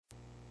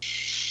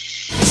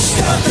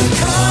Start the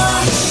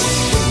car,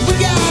 we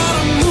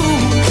gotta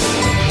move.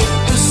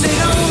 This ain't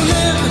no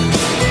living,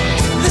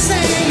 this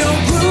ain't no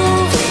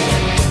groove.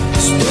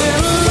 It's been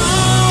a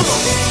long,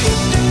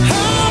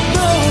 hard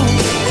road.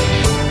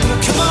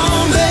 Come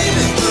on,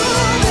 baby,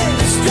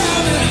 let's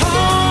drive it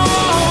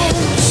home.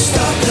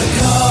 Start the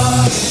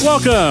car.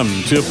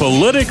 Welcome to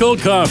Political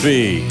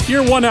Coffee,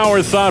 your 1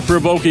 hour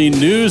thought-provoking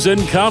news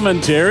and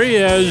commentary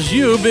as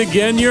you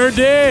begin your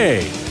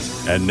day.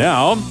 And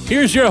now,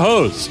 here's your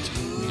host,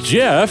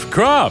 Jeff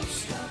Kropp.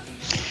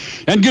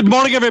 And good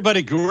morning,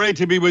 everybody. Great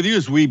to be with you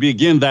as we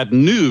begin that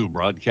new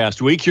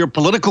broadcast week. Your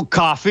Political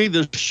Coffee,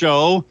 the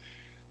show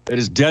that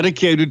is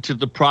dedicated to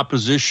the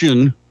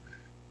proposition,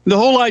 the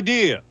whole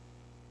idea,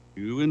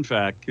 you, in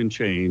fact, can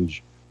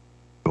change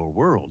your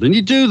world. And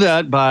you do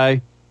that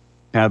by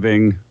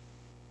having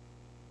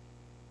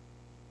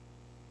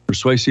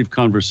persuasive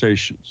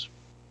conversations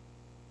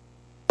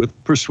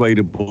with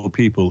persuadable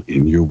people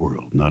in your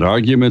world. Not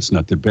arguments,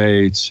 not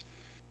debates,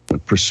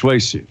 but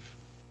persuasive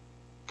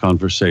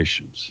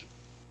conversations.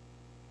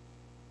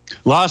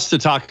 Lots to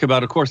talk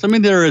about, of course. I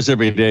mean, there is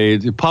every day.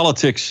 The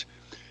politics,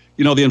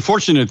 you know, the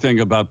unfortunate thing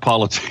about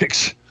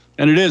politics,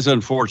 and it is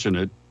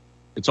unfortunate,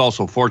 it's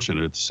also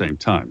fortunate at the same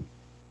time.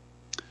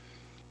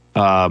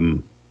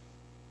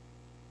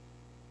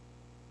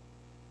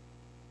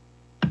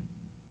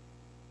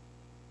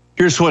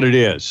 Here's what it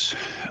is.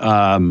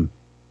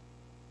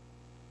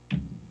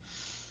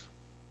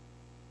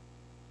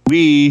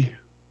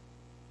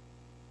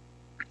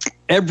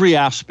 Every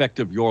aspect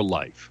of your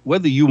life,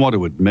 whether you want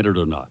to admit it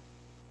or not,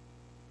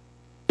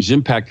 is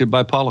impacted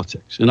by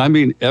politics. And I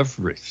mean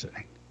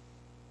everything.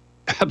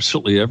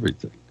 Absolutely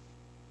everything.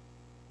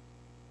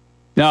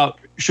 Now,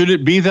 should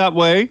it be that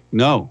way?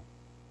 No,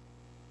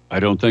 I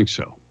don't think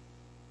so.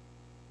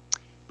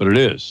 But it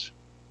is.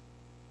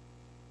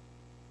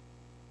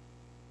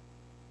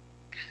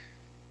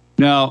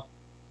 Now,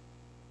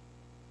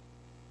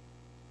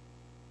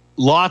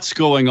 lots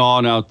going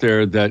on out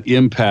there that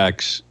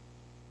impacts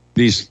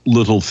these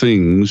little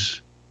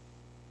things,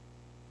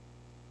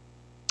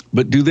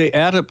 but do they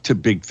add up to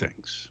big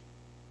things?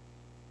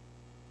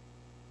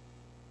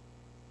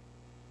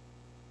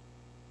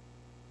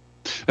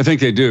 I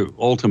think they do,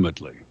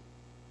 ultimately.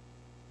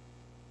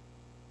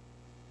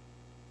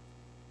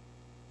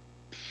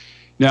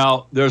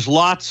 Now, there's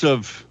lots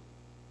of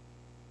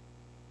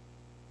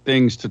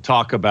things to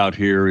talk about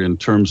here in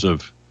terms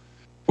of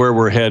where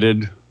we're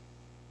headed.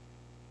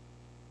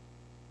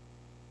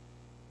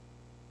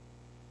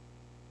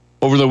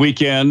 Over the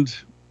weekend,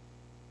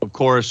 of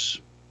course,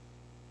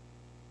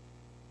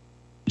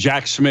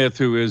 Jack Smith,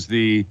 who is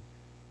the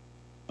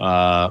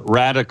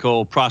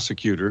radical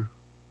prosecutor,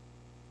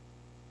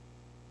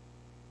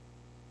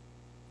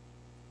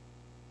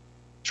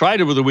 tried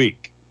over the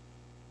weekend,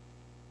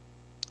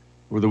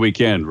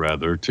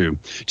 rather, to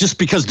just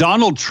because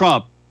Donald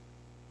Trump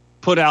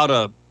put out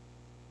a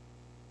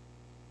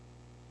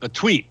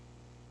tweet.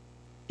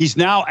 He's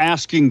now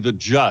asking the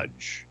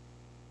judge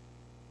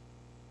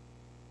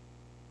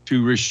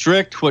to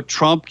restrict what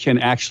Trump can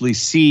actually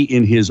see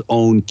in his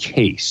own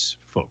case,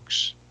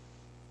 folks.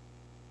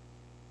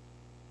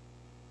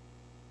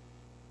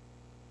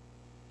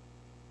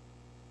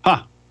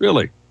 Huh,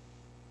 really?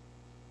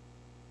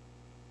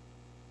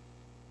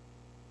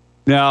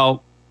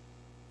 Now,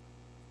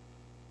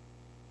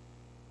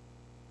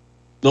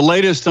 the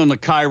latest on the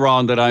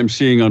Chiron that I'm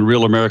seeing on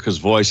Real America's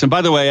Voice, and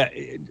by the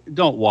way,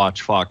 don't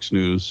watch Fox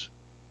News.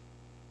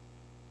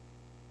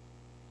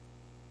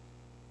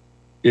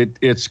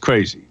 It's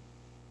crazy.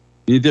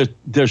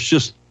 There's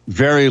just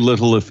very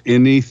little, if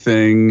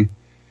anything,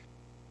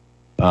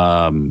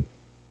 that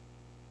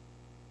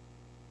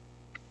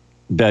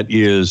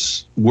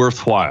is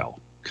worthwhile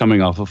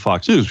coming off of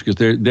Fox News, because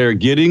they're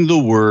getting the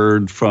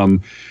word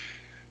from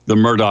the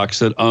Murdochs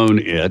that own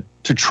it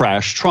to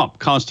trash Trump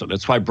constantly.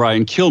 That's why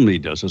Brian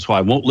Kilmeade does. That's why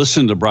I won't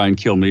listen to Brian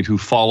Kilmeade, who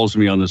follows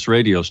me on this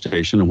radio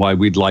station, and why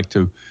we'd like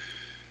to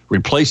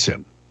replace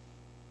him.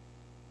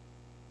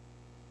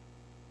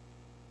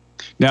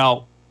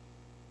 Now,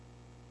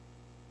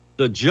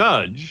 the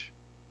judge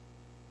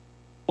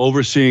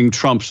overseeing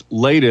Trump's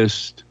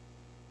latest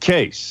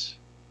case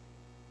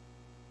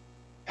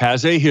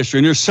has a history,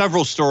 and there's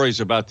several stories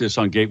about this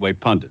on Gateway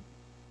Pundit,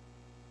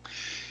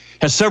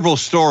 has several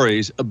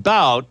stories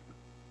about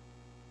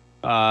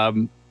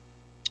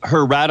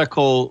her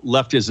radical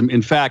leftism.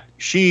 In fact,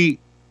 she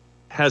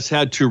has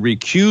had to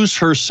recuse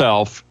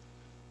herself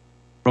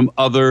from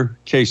other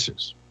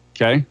cases,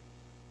 okay?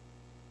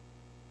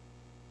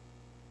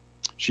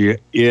 She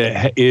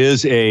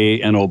is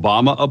an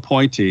Obama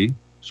appointee,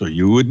 so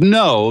you would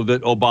know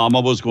that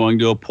Obama was going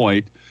to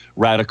appoint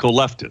radical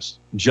leftists,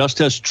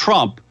 just as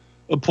Trump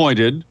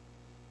appointed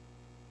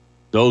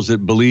those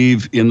that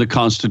believe in the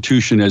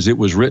Constitution as it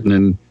was written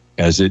and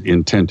as it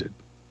intended.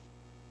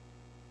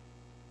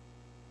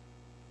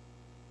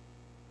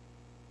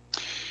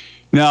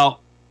 Now,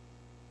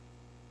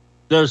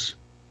 there's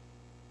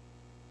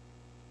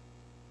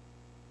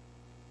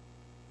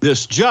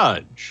this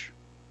judge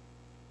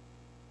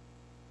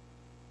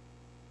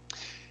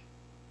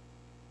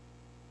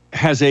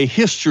has a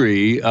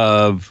history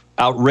of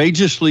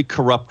outrageously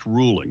corrupt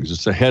rulings.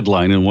 It's a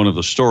headline in one of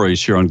the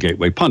stories here on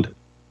Gateway Pundit.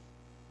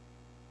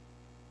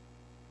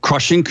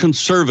 Crushing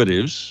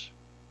conservatives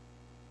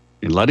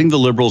and letting the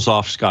liberals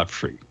off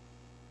scot-free.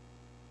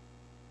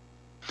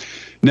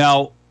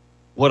 Now,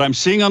 what I'm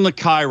seeing on the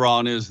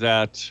Chiron is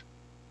that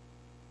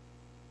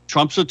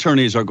Trump's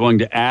attorneys are going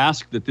to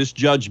ask that this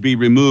judge be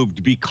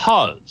removed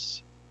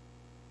because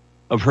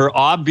of her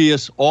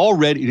obvious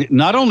already,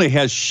 not only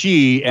has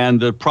she and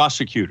the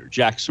prosecutor,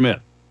 Jack Smith,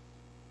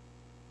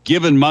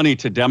 given money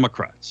to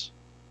Democrats,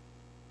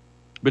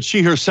 but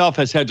she herself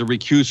has had to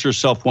recuse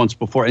herself once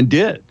before and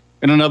did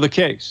in another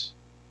case.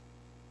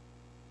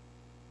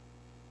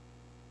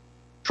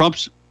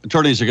 Trump's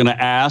attorneys are going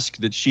to ask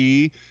that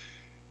she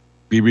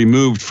be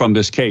removed from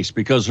this case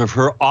because of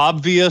her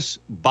obvious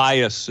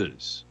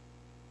biases.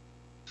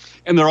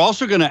 And they're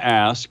also going to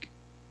ask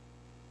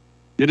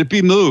that it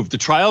be moved, the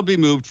trial be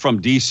moved from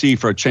D.C.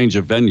 for a change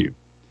of venue.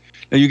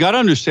 Now, you got to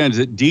understand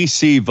that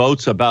D.C.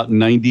 votes about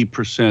 90%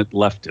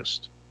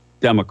 leftist,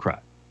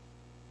 Democrat.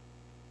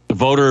 The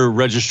voter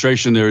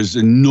registration there is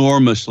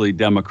enormously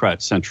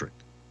Democrat-centric.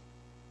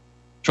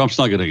 Trump's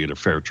not going to get a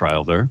fair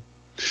trial there.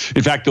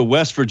 In fact, the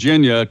West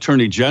Virginia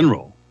Attorney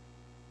General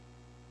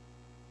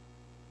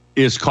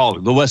is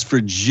calling, the West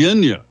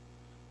Virginia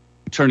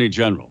Attorney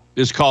General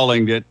is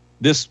calling that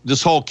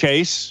this whole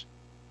case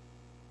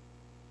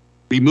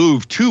be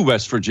moved to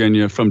West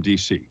Virginia from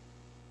D.C.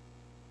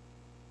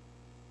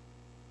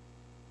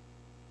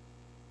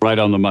 Right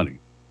on the money.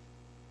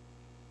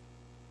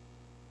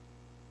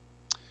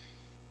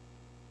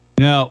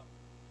 Now,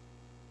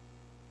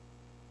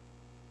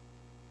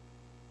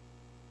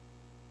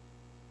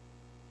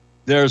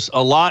 there's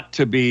a lot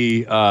to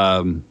be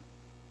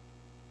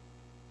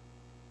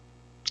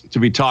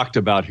talked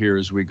about here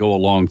as we go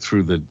along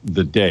through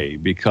the day,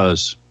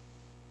 because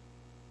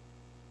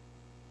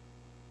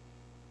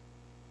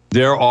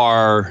there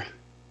are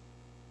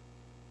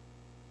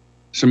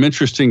some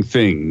interesting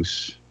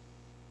things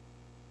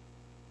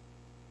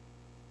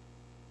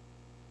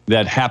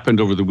that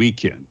happened over the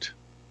weekend.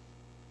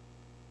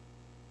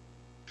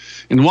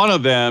 And one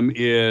of them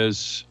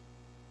is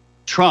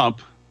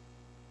Trump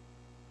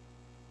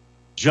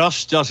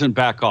just doesn't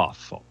back off,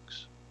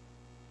 folks.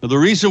 Now, the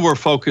reason we're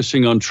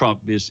focusing on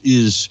Trump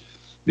is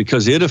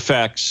because it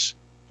affects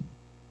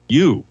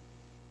you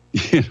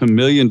in a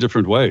million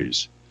different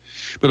ways.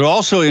 But it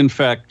also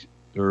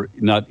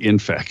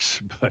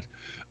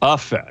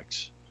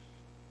affects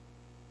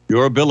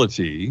your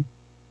ability to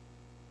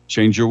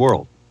change your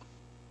world.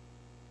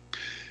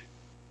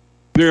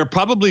 There are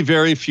probably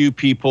very few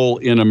people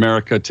in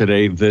America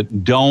today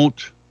that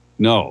don't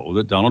know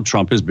that Donald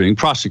Trump is being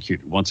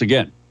prosecuted once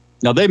again.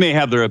 Now, they may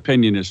have their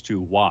opinion as to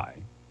why.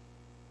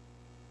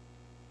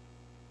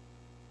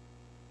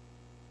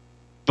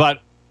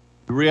 But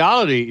the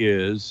reality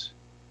is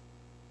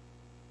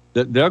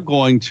that they're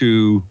going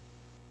to,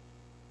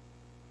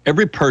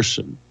 every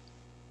person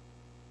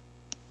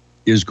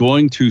is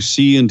going to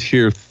see and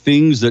hear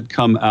things that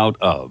come out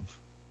of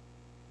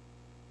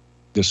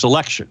this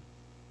election.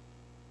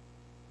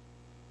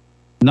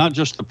 Not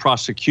just the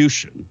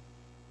prosecution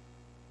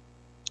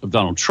of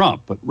Donald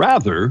Trump, but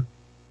rather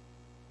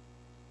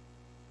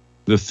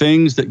the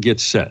things that get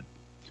said.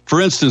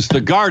 For instance, The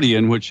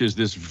Guardian, which is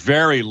this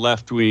very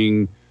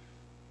left-wing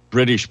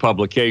British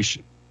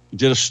publication,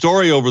 did a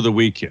story over the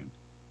weekend.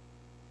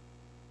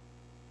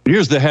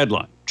 Here's the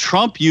headline: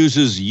 Trump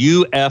uses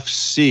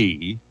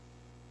UFC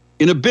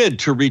in a bid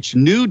to reach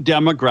new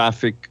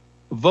demographic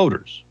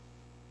voters.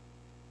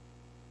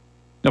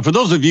 Now, for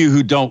those of you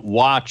who don't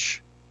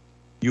watch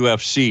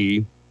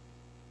UFC,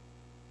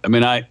 I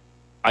mean,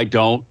 I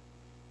don't.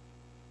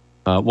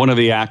 One of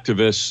the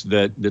activists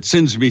that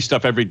sends me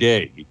stuff every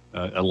day,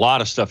 a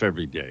lot of stuff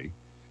every day,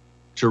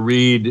 to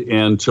read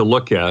and to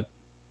look at,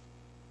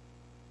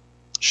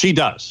 she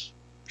does.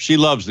 She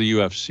loves the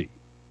UFC.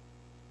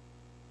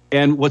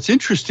 And what's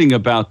interesting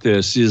about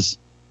this is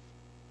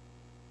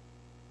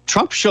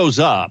Trump shows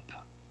up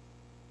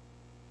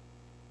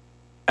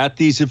at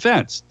these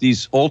events,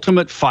 these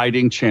Ultimate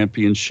Fighting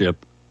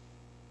Championship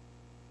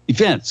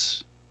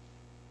events,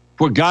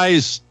 where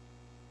guys,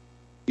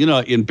 you know,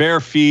 in bare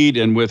feet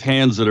and with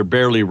hands that are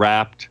barely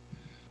wrapped,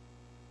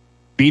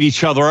 beat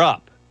each other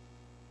up.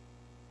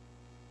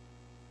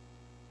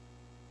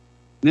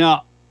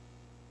 Now,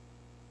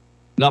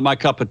 not my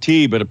cup of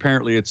tea, but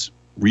apparently it's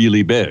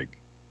really big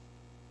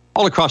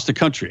all across the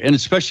country, and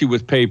especially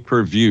with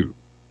pay-per-view.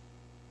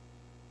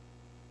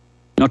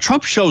 Now,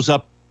 Trump shows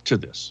up to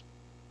this.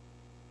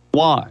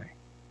 Why?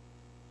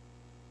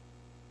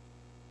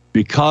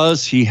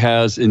 Because he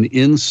has an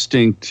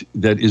instinct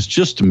that is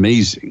just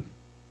amazing.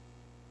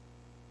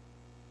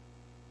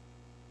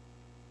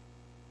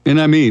 And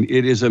I mean,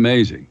 it is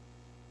amazing.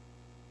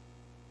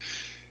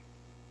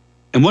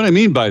 And what I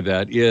mean by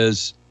that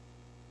is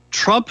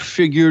Trump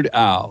figured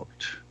out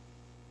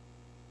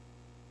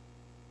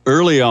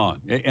early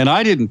on, and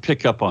I didn't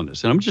pick up on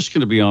this, and I'm just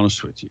going to be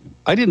honest with you.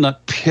 I did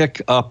not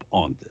pick up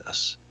on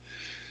this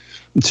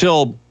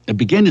until I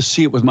began to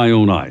see it with my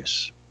own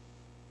eyes.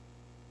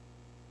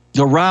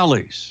 The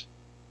rallies.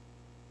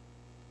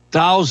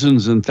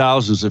 Thousands and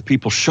thousands of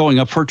people showing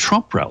up for a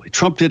Trump rally.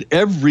 Trump did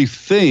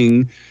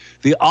everything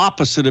the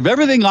opposite of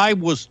everything I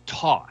was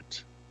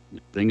taught,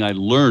 everything I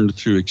learned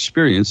through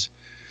experience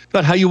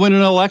about how you win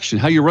an election,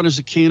 how you run as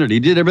a candidate. He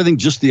did everything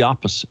just the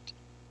opposite.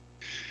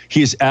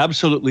 He is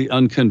absolutely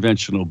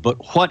unconventional,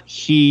 but what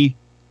he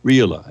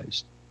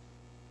realized,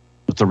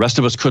 what the rest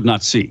of us could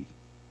not see,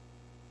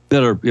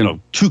 that are,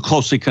 too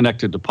closely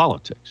connected to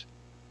politics.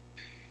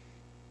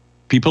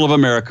 People of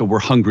America were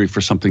hungry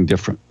for something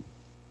different.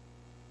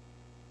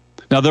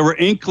 Now, there were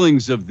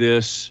inklings of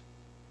this,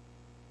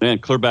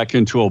 clear back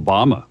into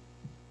Obama.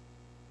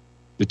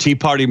 The Tea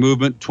Party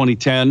movement,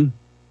 2010,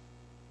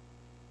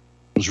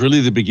 was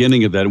really the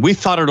beginning of that. And we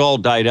thought it all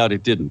died out.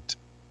 It didn't.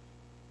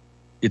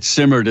 It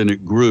simmered and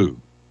it grew.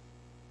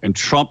 And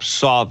Trump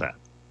saw that.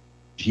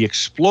 He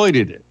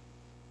exploited it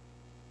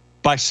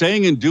by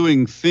saying and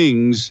doing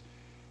things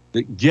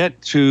that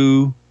get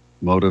to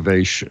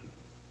motivation.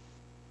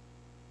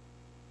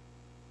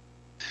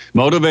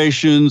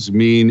 Motivations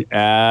mean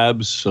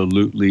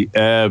absolutely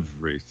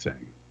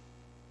everything.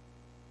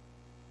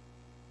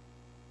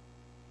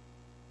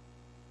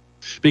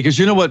 Because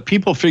you know what?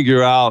 People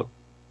figure out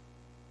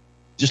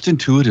just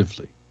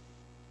intuitively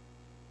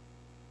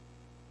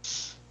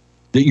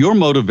that your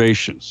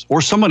motivations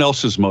or someone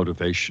else's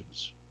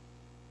motivations,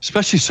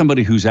 especially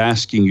somebody who's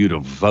asking you to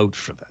vote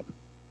for them,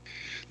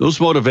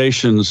 those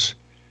motivations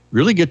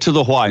really get to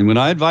the why. And when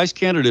I advise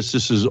candidates,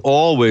 this is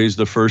always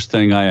the first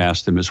thing I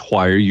ask them is,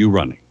 why are you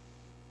running?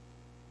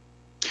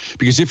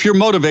 Because if your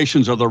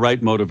motivations are the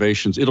right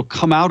motivations, it'll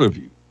come out of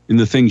you in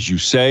the things you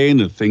say and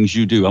the things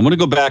you do. I'm going to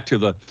go back to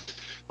the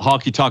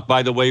honky tonk.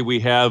 By the way, we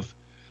have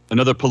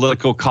another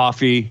political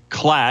coffee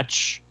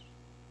clatch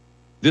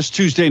this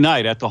Tuesday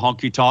night at the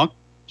honky tonk.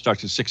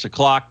 Starts at 6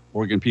 o'clock.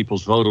 Oregon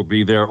People's Vote will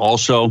be there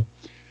also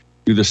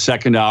through the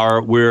second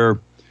hour. We're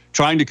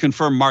trying to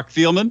confirm Mark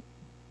Thielman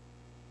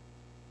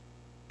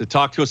to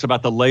talk to us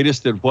about the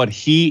latest at what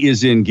he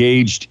is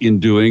engaged in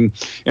doing,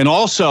 and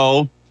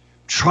also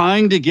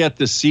trying to get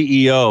the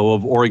CEO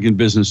of Oregon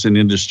Business and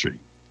Industry,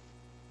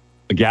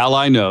 a gal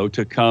I know,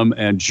 to come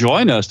and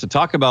join us to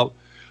talk about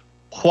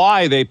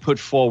why they put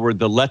forward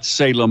the Let's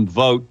Salem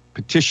Vote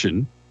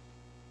petition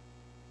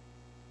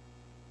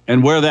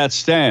and where that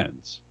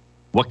stands,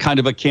 what kind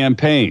of a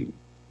campaign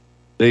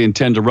they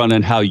intend to run,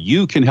 and how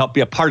you can help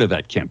be a part of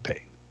that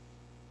campaign.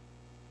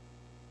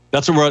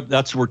 That's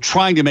what we're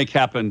trying to make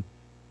happen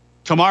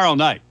tomorrow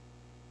night.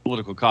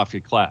 Political Coffee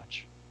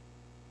Clatch.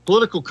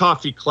 Political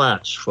Coffee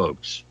Clatch,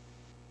 folks,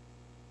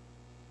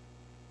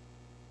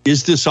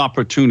 is this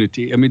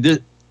opportunity. I mean,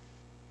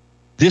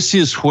 this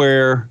is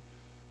where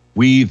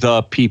we,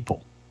 the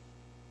people,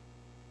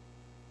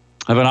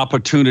 have an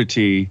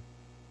opportunity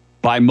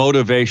by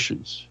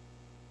motivations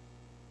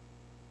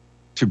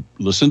to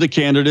listen to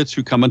candidates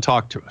who come and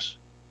talk to us.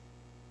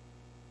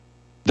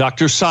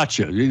 Dr.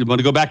 Satya, you want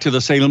to go back to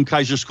the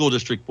Salem-Keizer School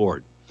District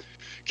Board.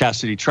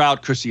 Cassidy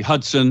Trout, Chrissy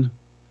Hudson,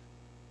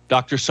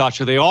 Dr.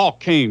 Satya, they all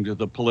came to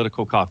the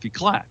Political Coffee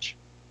Clatch.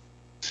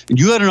 And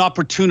you had an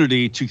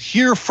opportunity to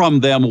hear from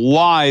them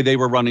why they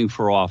were running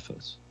for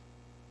office.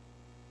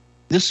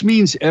 This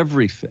means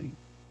everything.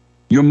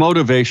 Your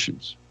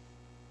motivations.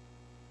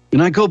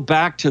 And I go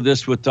back to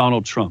this with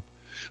Donald Trump.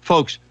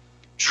 Folks,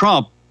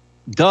 Trump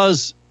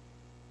does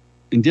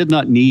and did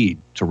not need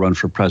to run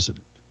for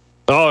president.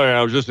 Oh, yeah,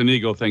 it was just an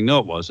ego thing. No,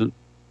 it wasn't.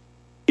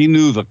 He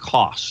knew the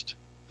cost.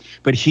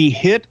 But he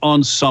hit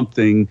on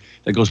something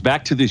that goes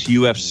back to this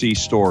UFC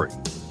story.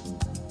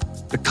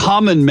 The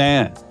common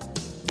man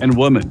and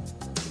woman,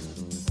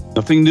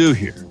 nothing new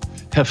here,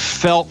 have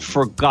felt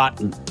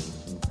forgotten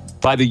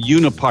by the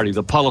uniparty,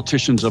 the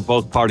politicians of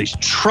both parties.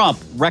 Trump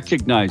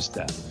recognized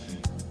that.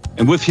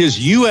 And with his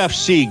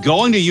UFC,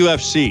 going to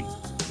UFC,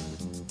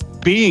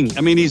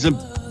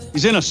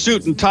 he's in a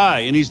suit and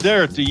tie, and he's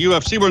there at the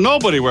UFC where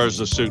nobody wears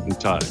a suit and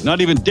tie,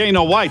 not even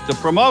Dana White, the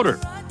promoter.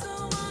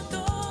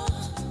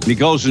 And he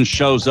goes and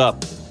shows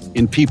up,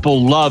 and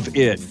people love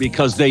it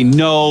because they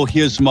know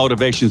his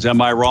motivations.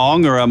 Am I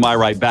wrong or am I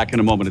right? Back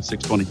in a moment at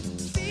 6:20.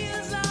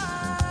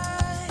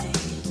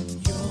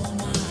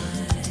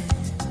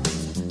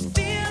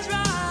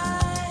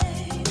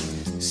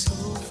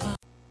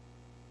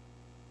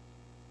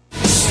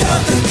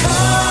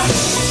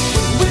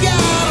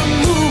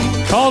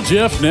 Call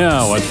Jeff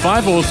now at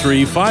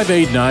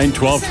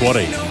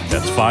 503-589-1220.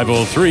 That's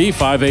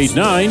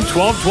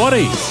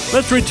 503-589-1220.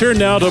 Let's return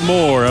now to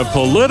more of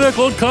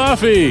Political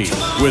Coffee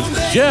with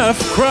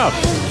Jeff Krupp.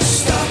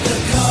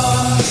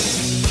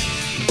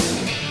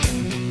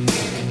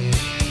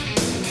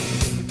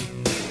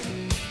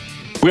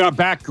 We are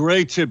back.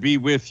 Great to be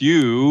with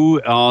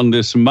you on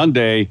this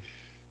Monday.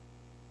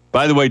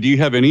 By the way, do you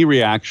have any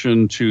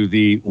reaction to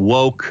the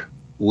woke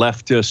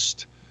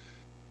leftist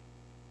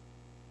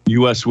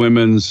U.S.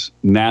 women's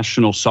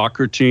national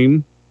soccer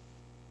team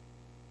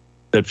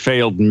that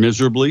failed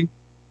miserably?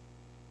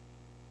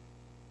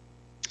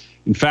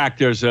 In fact,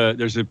 there's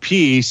a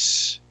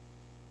piece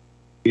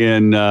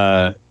in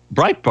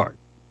Breitbart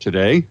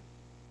today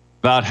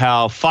about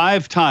how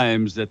 5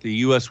 times that the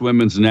U.S.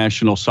 women's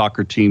national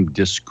soccer team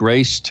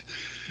disgraced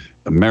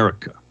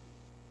America.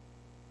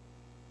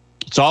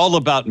 It's all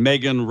about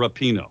Megan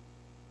Rapinoe,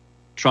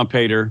 Trump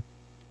hater,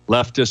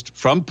 leftist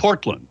from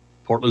Portland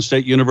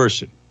State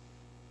University.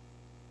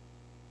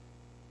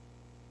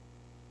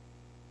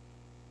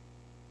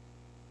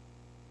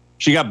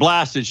 She got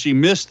blasted. She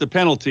missed the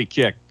penalty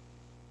kick,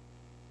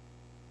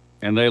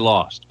 and they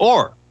lost.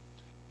 Or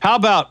how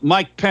about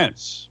Mike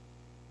Pence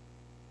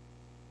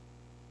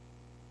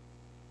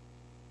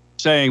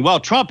saying, well,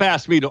 Trump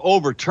asked me to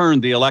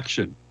overturn the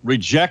election,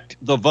 reject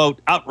the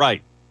vote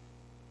outright.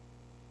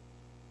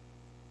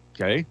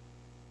 Okay.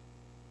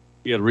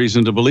 He had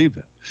reason to believe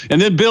that.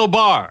 And then Bill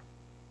Barr,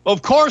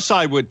 of course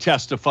I would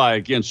testify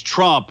against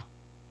Trump.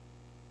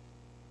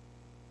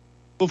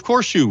 Of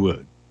course you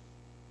would.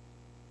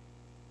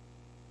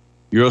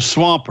 You're a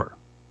swamper.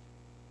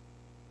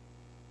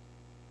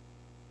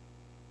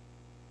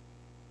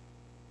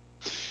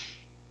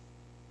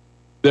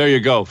 There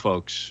you go,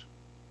 folks.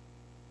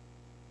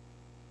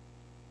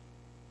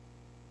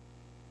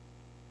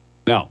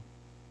 Now,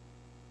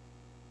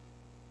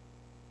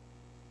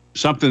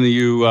 something that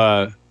you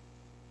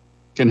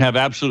can have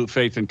absolute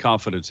faith and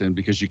confidence in,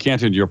 because you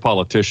can't in your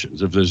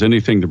politicians. If there's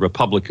anything the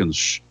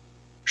Republicans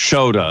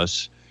showed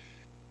us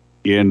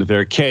in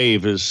their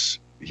cave is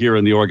here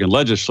in the Oregon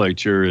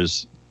legislature,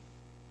 is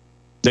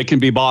they can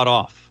be bought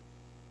off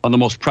on the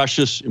most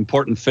precious,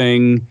 important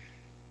thing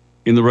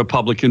in the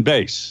Republican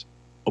base,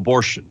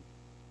 abortion.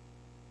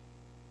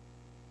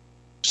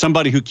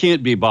 Somebody who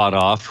can't be bought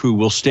off, who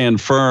will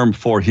stand firm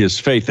for his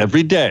faith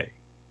every day,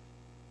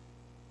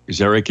 is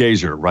Eric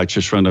Azer,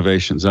 Righteous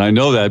Renovations. And I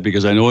know that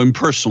because I know him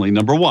personally,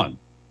 number one.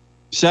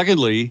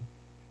 Secondly,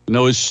 I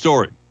know his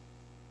story.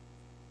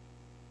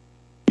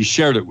 He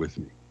shared it with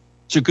me.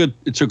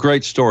 It's a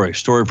great story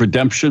of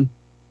redemption,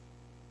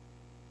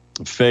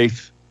 of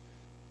faith,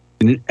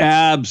 and an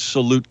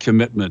absolute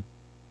commitment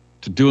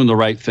to doing the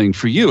right thing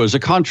for you as a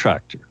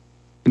contractor.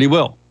 And he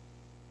will.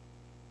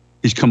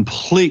 He's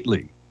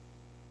completely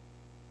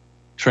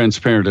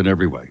transparent in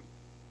every way.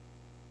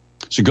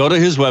 So go to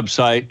his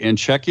website and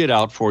check it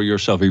out for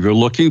yourself. If you're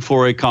looking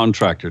for a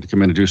contractor to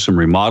come in and do some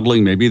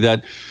remodeling, maybe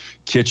that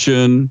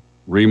kitchen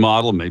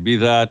remodel, maybe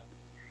that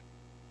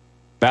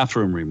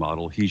bathroom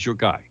remodel, he's your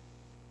guy.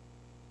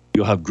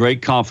 You'll have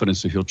great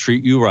confidence that he'll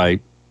treat you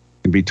right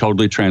and be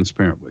totally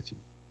transparent with you.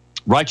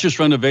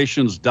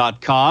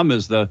 RighteousRenovations.com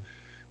is the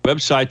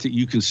website that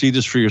you can see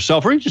this for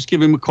yourself, or you just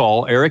give him a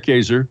call, Eric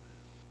Azer,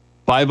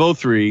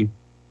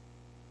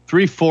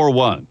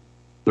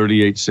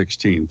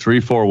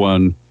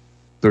 503-341-3816,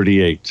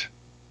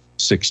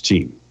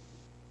 341-3816.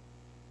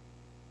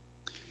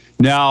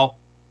 Now,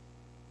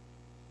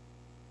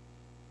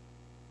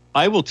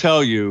 I will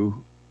tell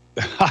you,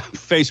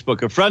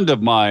 Facebook, a friend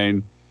of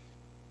mine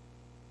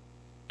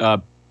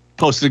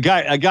posted,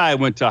 a guy I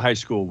went to high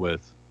school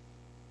with.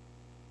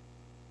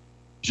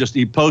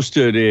 He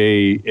posted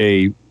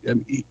he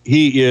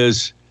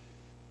is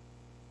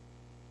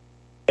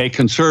a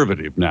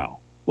conservative now.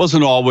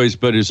 Wasn't always,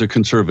 but is a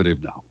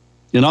conservative now.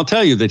 And I'll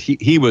tell you that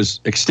he was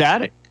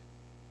ecstatic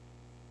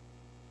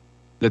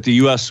that the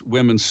U.S.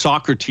 women's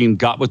soccer team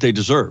got what they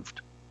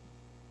deserved.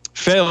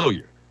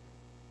 Failure.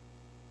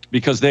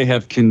 Because they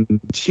have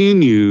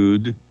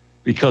continued,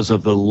 because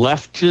of the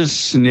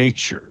leftist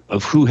nature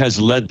of who has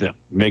led them,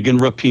 Megan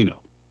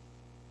Rapinoe.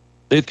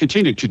 They've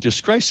continued to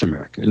disgrace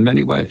America in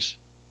many ways.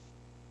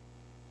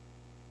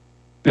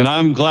 And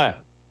I'm glad,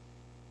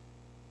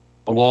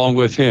 along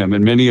with him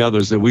and many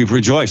others, that we've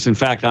rejoiced. In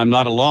fact, I'm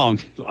not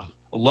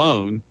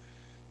alone.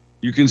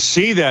 You can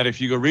see that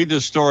if you go read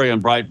this story on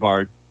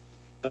Breitbart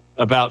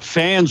about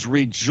fans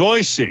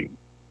rejoicing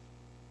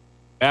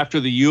after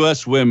the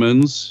U.S.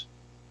 women's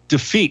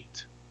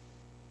defeat.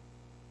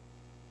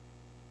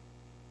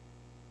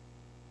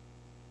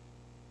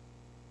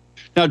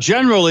 Now,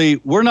 generally,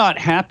 we're not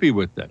happy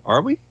with that,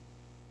 are we?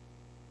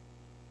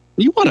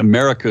 You want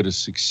America to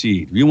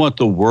succeed. You want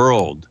the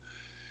world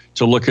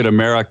to look at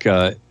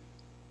America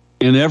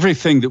in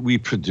everything that we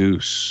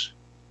produce.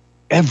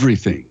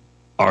 Everything.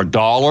 Our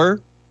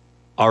dollar,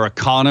 our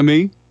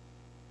economy,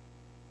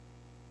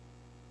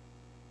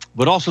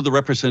 but also the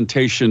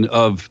representation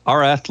of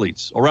our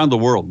athletes around the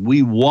world.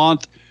 We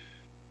want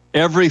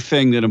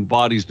everything that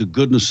embodies the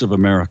goodness of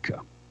America,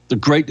 the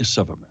greatness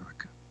of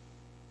America,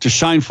 to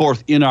shine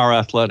forth in our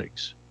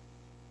athletics.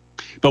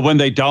 But when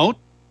they don't,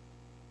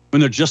 when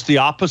they're just the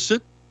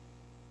opposite,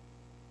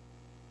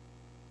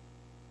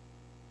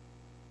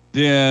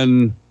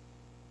 then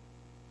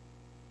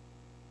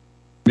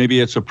maybe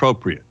it's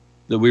appropriate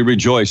that we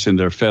rejoice in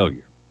their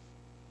failure.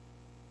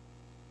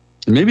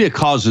 And maybe it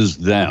causes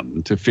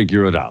them to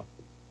figure it out.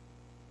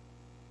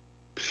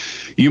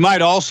 You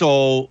might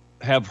also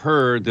have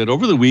heard that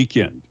over the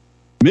weekend,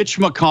 Mitch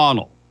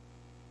McConnell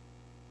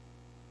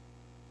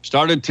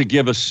started to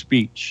give a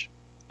speech,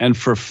 and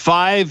for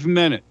 5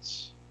 minutes,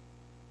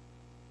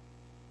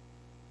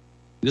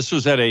 this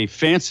was at a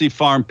fancy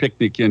farm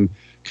picnic in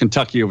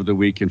Kentucky over the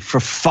weekend. For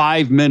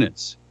 5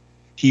 minutes,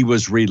 he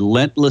was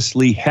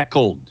relentlessly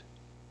heckled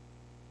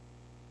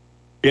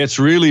It's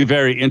really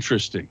very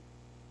interesting.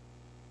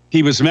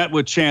 He was met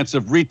with chants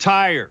of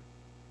retire,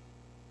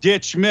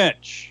 ditch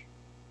Mitch.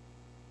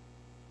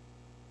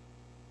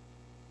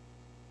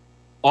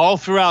 All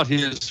throughout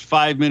his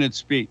 5-minute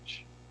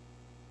speech,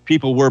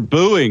 people were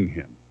booing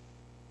him,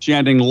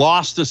 chanting,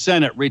 lost the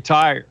Senate,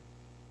 retire.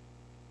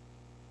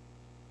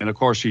 And of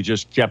course, he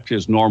just kept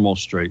his normal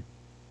straight.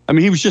 I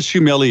mean, he was just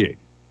humiliated,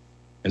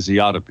 as he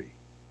ought to be.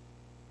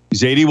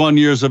 He's 81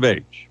 years of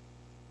age.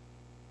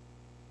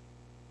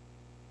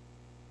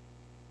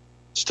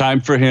 It's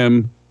time for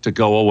him to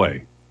go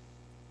away.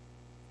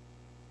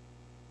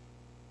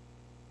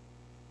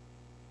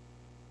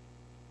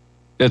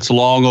 It's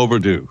long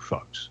overdue,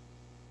 folks.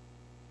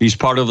 He's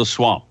part of the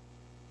swamp.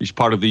 He's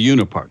part of the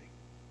uniparty.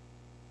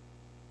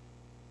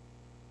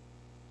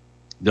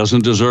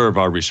 Doesn't deserve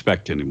our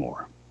respect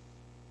anymore.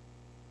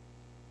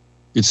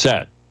 It's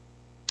sad.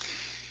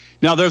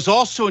 Now, there's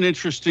also an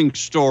interesting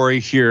story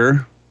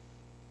here.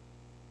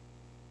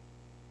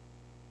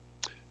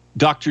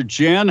 Dr.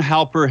 Jan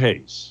Halper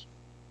Hayes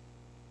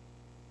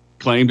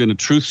claimed in a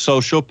Truth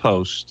Social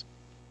post,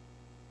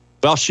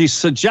 well, she's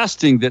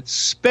suggesting that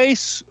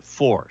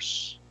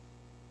SpaceForce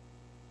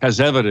has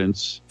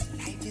evidence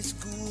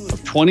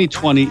of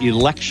 2020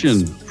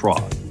 election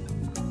fraud.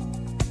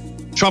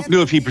 Trump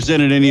knew if he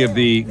presented any of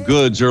the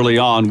goods early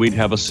on, we'd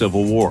have a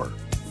civil war.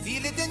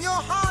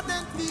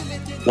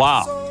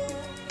 Wow.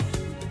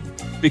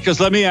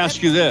 Because let me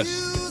ask you this.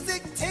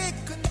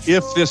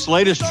 If this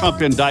latest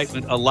Trump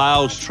indictment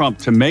allows Trump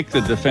to make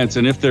the defense,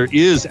 and if there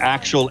is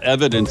actual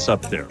evidence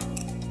out there,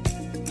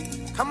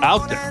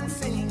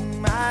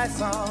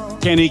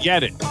 can he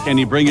get it? Can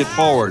he bring it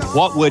forward?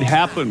 What would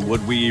happen?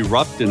 Would we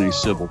erupt in a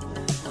civil war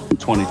in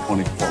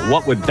 2024?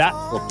 What would that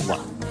look like?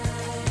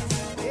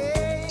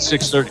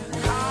 6:30.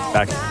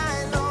 Back.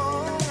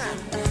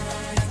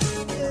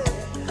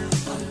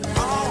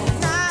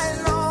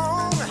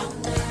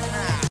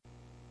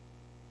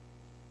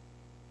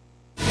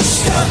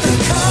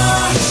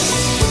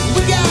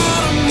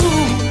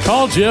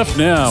 Call Jeff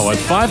now at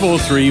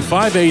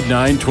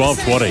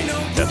 503-589-1220.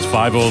 That's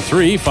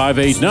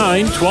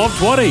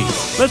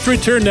 503-589-1220. Let's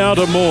return now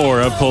to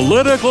more of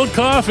Political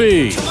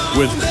Coffee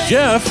with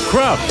Jeff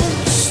Krupp.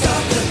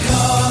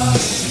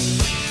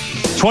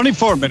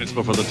 24 minutes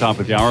before the top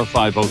of the hour,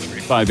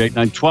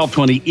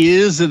 503-589-1220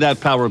 is that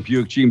Power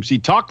Buick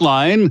GMC talk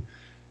line,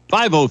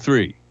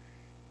 503-589-1220.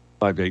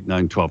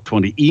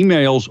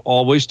 Emails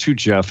always to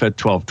Jeff at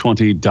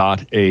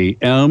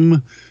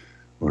 1220.am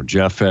or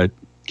Jeff at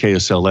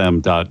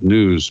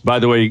KSLM.news. By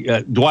the way,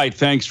 Dwight,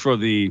 thanks for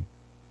the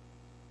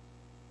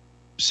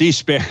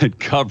C-SPAN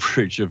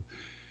coverage of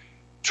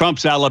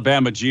Trump's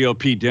Alabama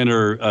GOP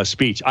dinner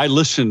speech. I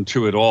listened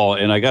to it all,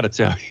 and I got to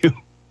tell you,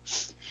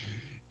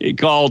 he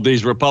called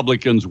these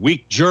Republicans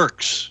weak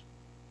jerks.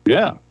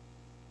 Yeah,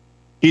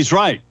 he's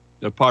right.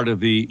 They're part of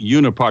the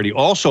uniparty.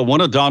 Also,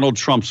 one of Donald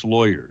Trump's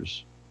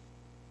lawyers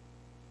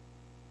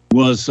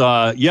was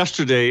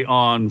yesterday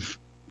on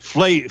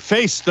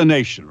Face the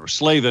Nation, or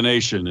Slay the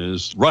Nation,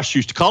 as Rush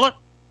used to call it.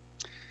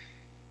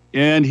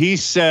 And he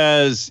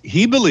says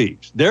he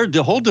believes,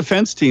 the whole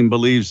defense team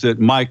believes that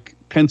Mike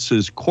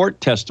Pence's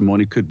court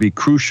testimony could be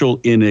crucial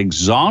in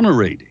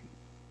exonerating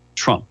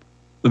Trump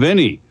of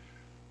any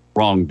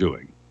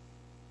wrongdoing.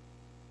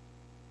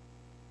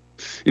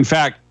 In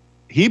fact,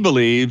 he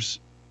believes,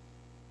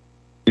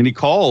 and he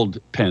called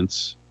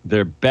Pence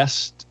their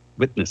best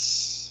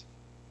witness.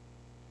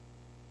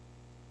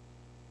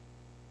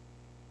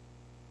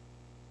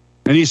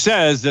 And he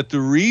says that the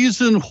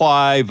reason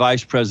why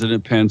Vice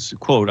President Pence,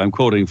 quote, I'm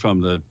quoting from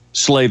the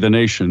Slay the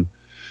Nation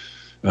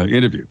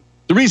interview,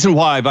 the reason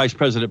why Vice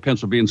President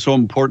Pence will be so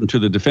important to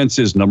the defense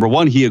is, number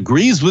one, he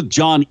agrees with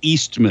John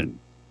Eastman,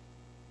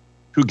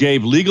 who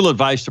gave legal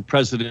advice to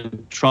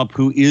President Trump,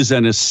 who is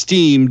an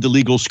esteemed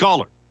legal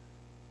scholar.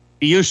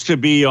 He used to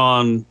be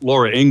on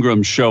Laura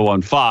Ingram's show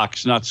on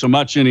Fox, not so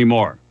much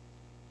anymore.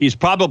 He's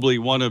probably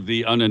one of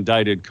the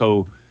unindicted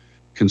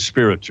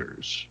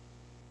co-conspirators.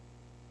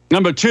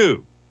 Number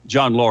two,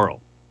 John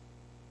Laurel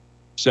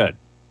said,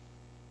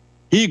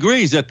 he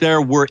agrees that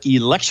there were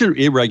election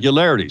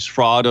irregularities,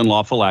 fraud, and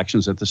unlawful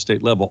actions at the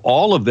state level.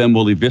 All of them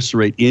will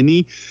eviscerate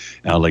any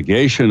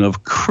allegation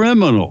of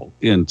criminal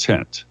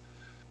intent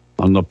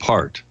on the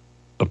part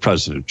of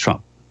President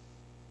Trump.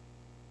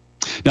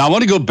 Now, I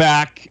want to go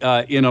back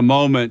in a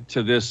moment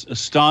to this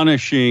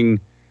astonishing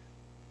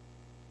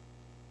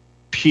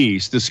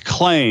piece, this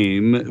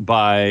claim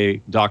by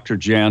Dr.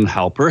 Jan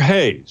Halper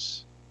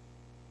Hayes,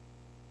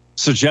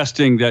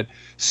 suggesting that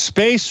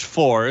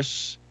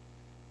SpaceForce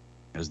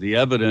has the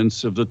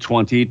evidence of the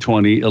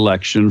 2020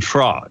 election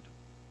fraud.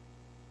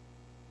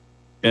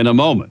 In a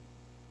moment.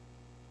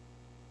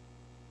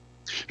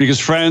 Because,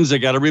 friends, I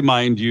got to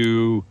remind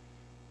you,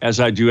 as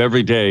I do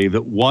every day,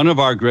 that one of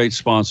our great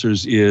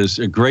sponsors is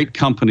a great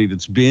company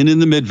that's been in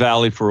the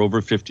Mid-Valley for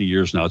over 50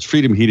 years now. It's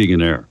Freedom Heating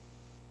and Air.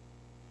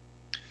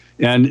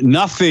 And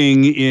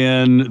nothing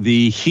in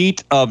the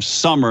heat of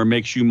summer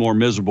makes you more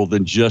miserable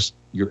than just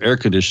your air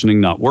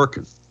conditioning not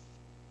working.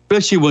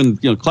 Especially when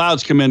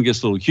clouds come in,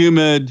 gets a little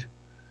humid.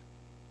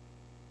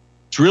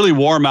 It's really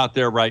warm out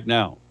there right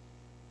now.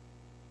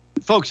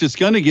 Folks, it's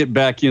going to get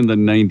back in the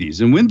 90s.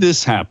 And when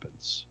this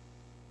happens,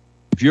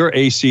 if your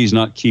AC is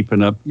not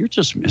keeping up, you're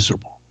just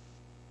miserable.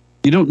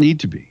 You don't need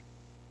to be.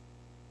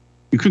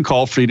 You can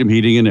call Freedom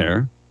Heating and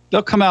Air.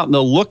 They'll come out and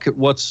they'll look at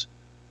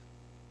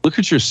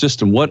your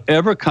system,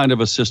 whatever kind of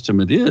a system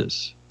it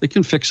is. They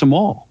can fix them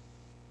all.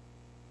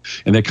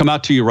 And they come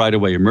out to you right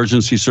away.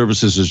 Emergency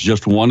services is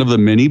just one of the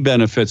many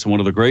benefits and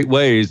one of the great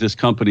ways this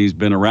company's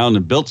been around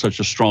and built such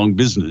a strong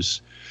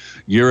business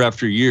year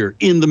after year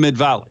in the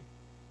Mid-Valley.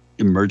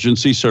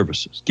 Emergency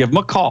services. Give them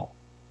a call.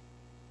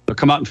 They'll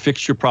come out and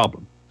fix your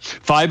problem.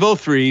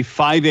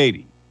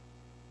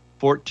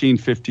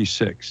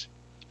 503-580-1456.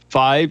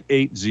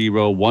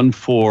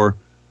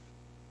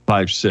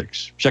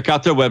 580-1456. Check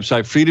out their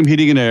website,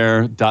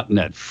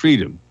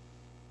 freedomheatingandair.net.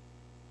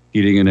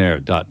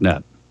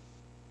 Freedomheatingandair.net.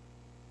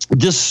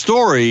 This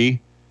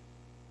story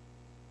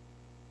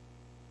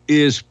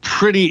is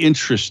pretty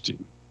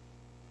interesting.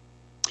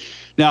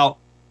 Now,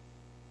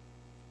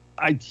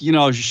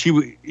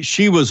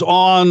 she was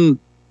on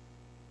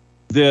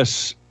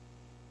this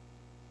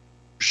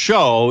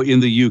show in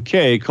the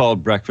UK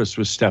called Breakfast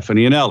with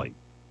Stephanie and Ellie.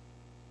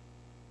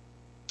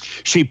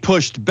 She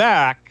pushed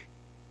back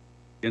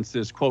against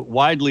this, quote,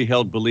 widely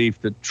held belief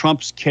that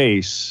Trump's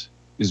case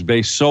is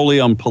based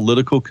solely on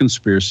political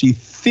conspiracy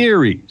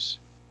theories.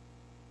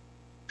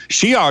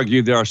 She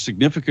argued there are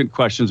significant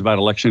questions about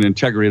election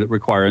integrity that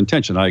require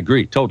attention. I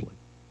agree, totally.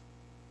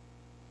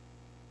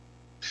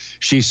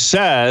 She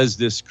says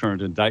this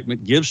current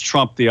indictment gives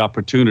Trump the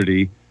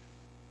opportunity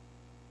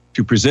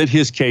to present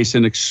his case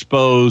and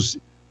expose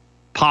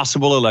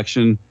possible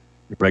election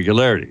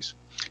irregularities.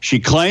 She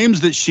claims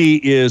that she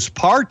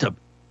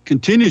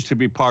continues to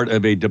be part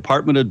of a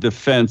Department of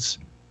Defense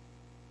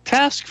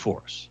task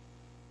force,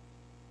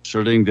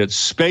 asserting that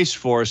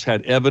SpaceForce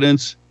had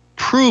evidence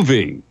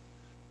proving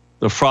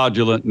the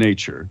fraudulent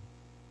nature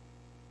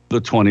of the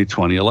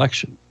 2020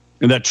 election,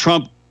 and that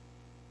Trump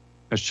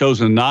has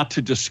chosen not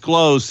to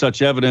disclose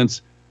such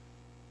evidence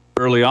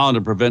early on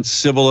to prevent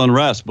civil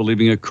unrest,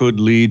 believing it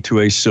could lead to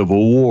a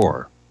civil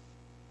war.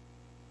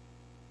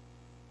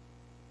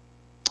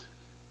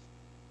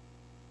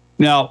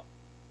 Now,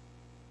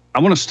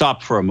 I want to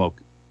stop for a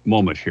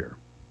moment here,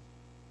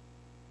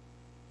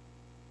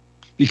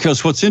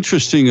 because what's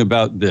interesting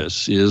about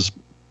this is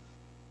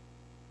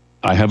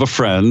I have a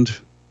friend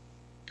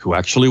who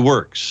actually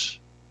works.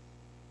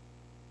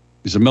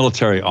 He's a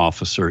military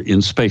officer in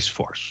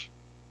SpaceForce.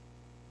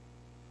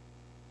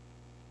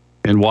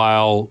 And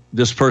while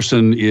this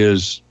person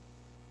is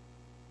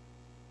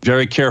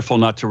very careful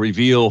not to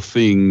reveal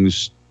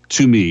things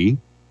to me,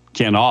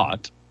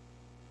 cannot,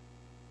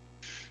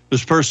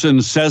 this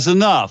person says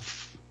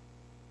enough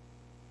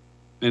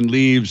and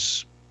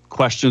leaves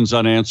questions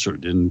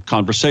unanswered in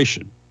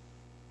conversation.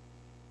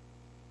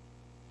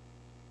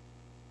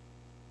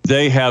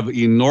 They have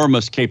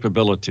enormous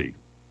capability.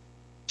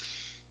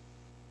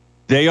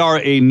 They are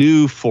a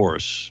new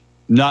force,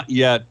 not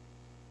yet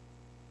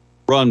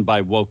run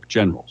by woke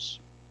generals,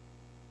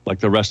 like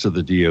the rest of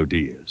the DOD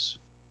is.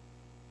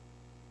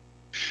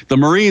 The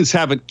Marines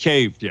haven't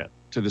caved yet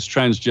to this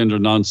transgender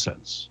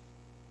nonsense.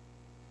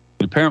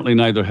 Apparently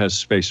neither has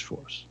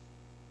SpaceForce.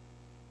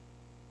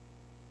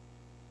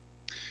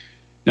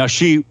 Now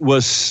she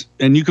was,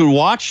 and you can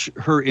watch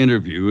her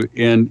interview,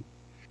 and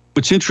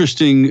what's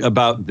interesting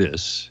about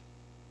this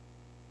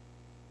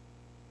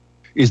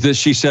is that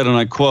she said, and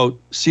I quote,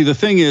 "See, the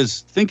thing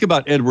is, think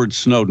about Edward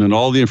Snowden and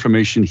all the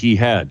information he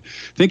had.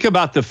 Think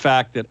about the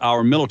fact that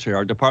our military,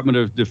 our Department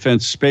of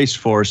Defense Space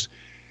Force,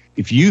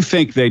 if you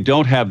think they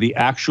don't have the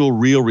actual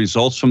real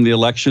results from the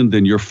election,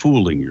 then you're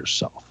fooling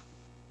yourself."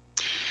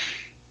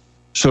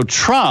 So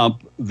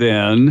Trump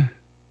then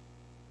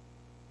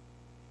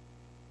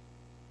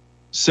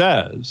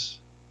says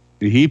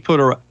he put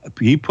out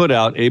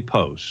a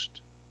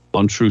post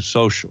on Truth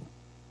Social.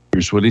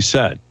 Here's what he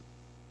said.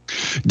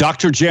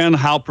 Dr. Jan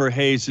Halper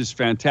Hayes is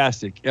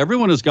fantastic.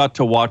 Everyone has got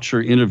to watch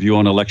her interview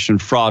on election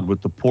fraud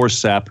with the poor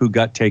sap who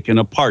got taken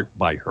apart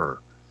by her.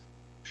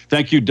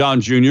 Thank you,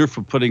 Don Jr.,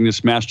 for putting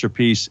this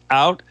masterpiece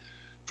out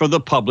for the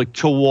public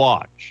to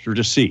watch or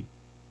to see.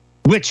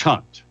 Witch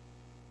hunt.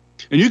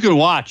 And you can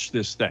watch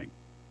this thing.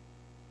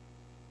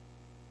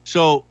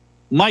 So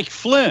Mike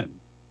Flynn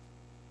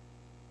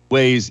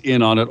weighs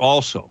in on it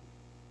also.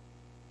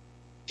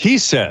 He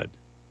said,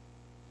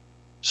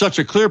 such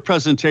a clear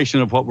presentation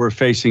of what we're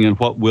facing and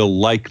what will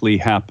likely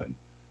happen.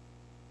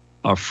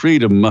 Our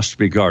freedom must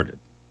be guarded.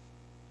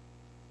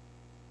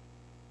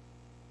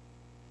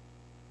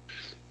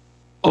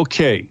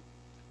 Okay.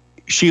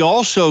 She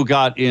also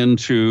got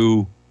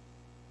into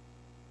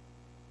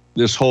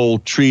this whole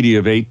Treaty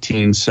of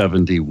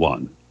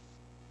 1871.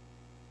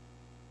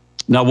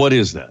 Now, what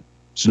is that?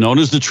 It's known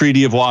as the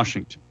Treaty of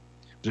Washington.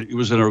 It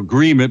was an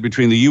agreement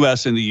between the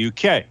U.S. and the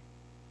U.K.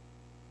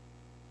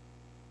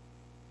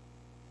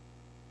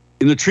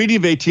 In the Treaty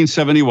of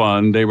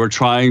 1871, they were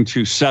trying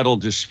to settle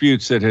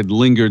disputes that had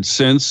lingered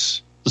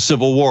since the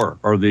Civil War,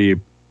 or the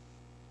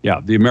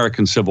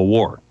American Civil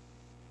War.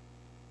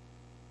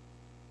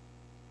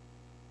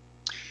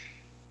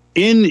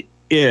 In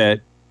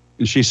it,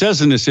 and she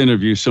says in this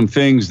interview some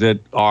things that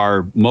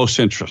are most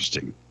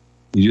interesting,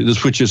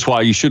 which is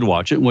why you should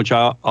watch it, which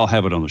I'll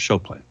have it on the show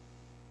plan.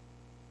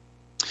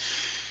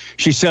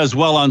 She says,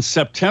 well, on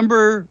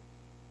September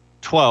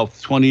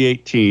 12th,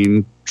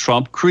 2018,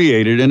 Trump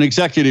created an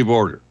executive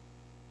order.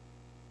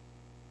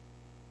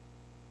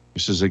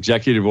 This is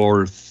Executive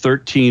Order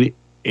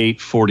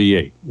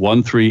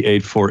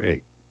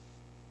 13848.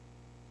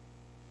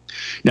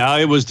 Now,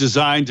 it was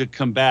designed to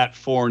combat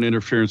foreign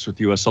interference with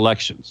U.S.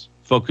 elections,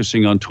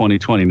 focusing on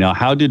 2020. Now,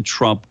 how did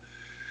Trump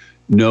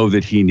know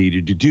that he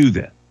needed to do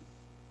that?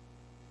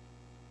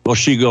 Well,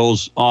 she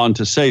goes on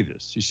to say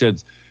this. She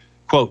said,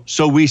 quote,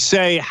 so we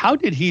say, how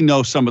did he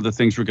know some of the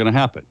things were going to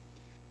happen?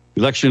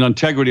 Election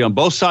integrity on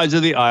both sides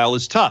of the aisle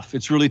is tough.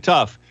 It's really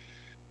tough.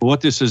 But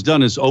what this has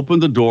done is open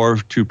the door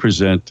to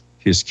present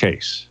his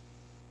case.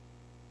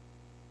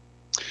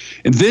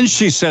 And then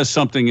she says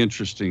something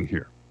interesting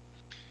here.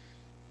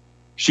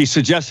 She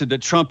suggested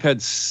that Trump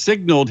had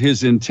signaled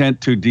his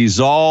intent to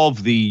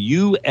dissolve the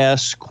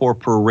U.S.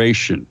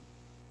 corporation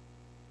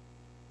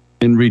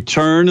and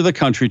return the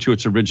country to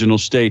its original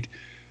state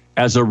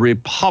as a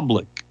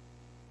republic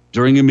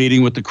during a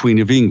meeting with the Queen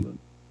of England.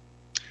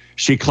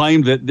 She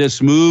claimed that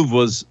this move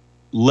was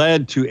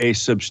led to a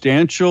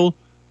substantial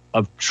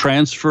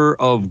transfer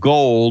of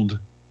gold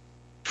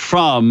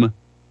from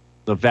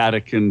the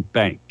Vatican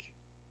Bank.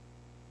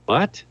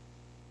 What?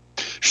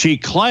 She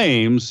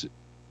claims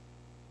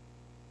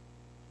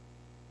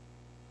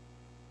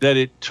that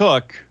it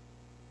took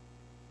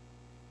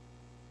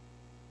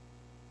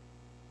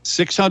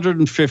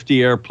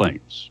 650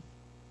 airplanes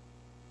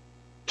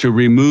to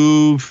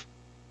remove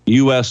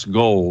U.S.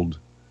 gold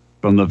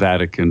from the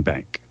Vatican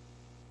Bank.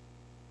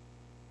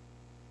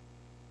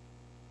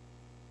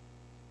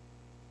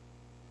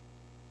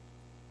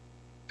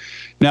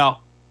 Now,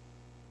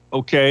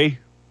 okay,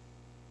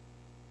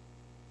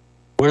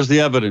 where's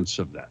the evidence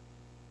of that?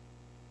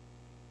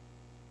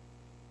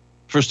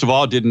 First of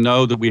all, didn't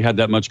know that we had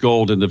that much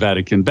gold in the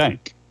Vatican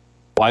Bank.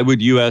 Why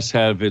would U.S.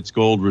 have its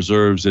gold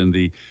reserves in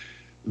the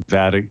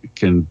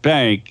Vatican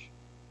Bank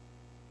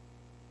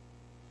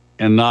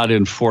and not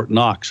in Fort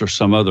Knox or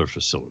some other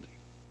facility?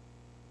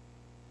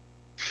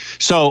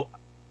 So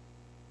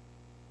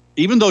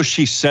even though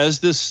she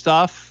says this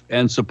stuff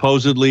and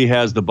supposedly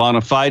has the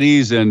bona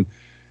fides, and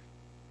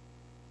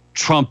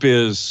Trump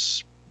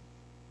is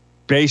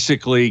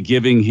basically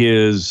giving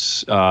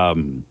his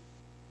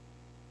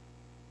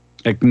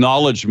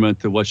acknowledgement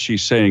that what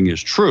she's saying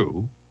is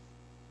true,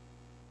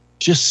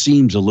 just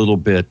seems a little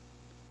bit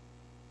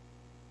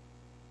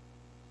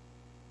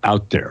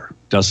out there,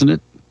 doesn't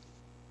it?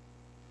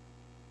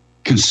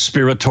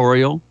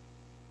 Conspiratorial.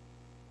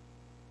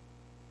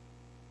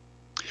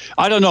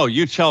 I don't know.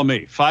 You tell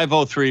me.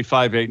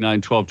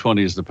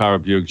 503-589-1220 is the Power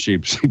Buick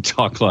GMC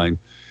talk line.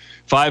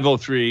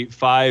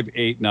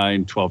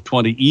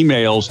 503-589-1220.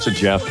 Emails to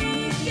Jeff.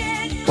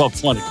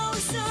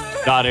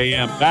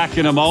 1220.am. Back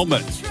in a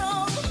moment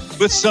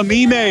with some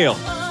email.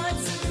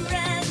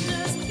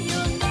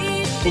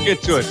 We'll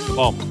get to it.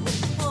 Oh.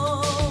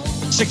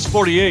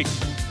 648.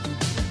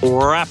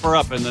 We'll wrap her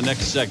up in the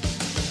next segment.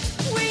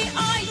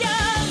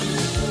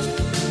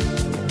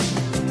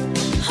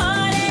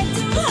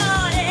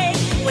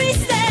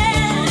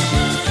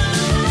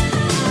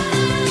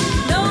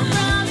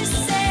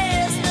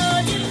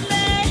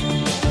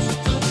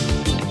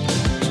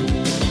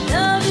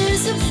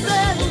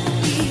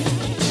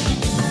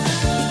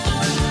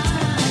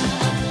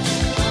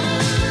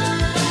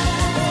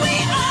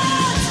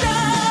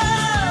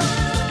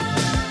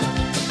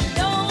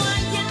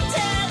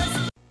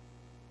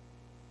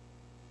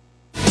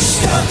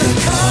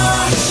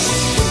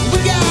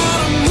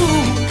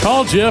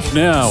 Call Jeff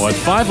now at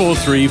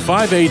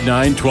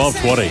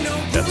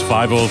 503-589-1220. That's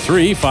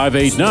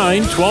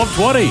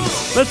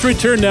 503-589-1220. Let's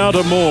return now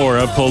to more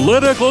of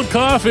Political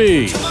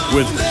Coffee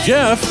with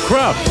Jeff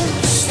Krupp.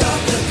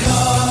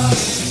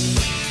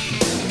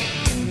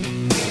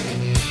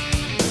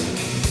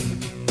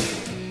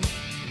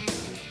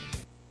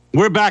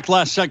 We're back.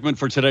 Last segment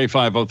for today.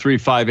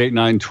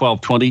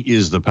 503-589-1220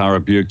 is the Power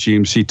Buick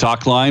GMC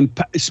talk line.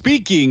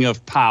 Speaking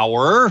of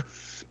power,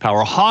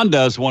 Power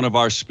Honda is one of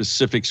our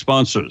specific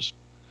sponsors.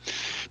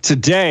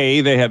 Today,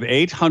 they have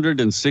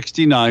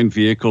 869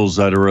 vehicles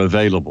that are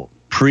available.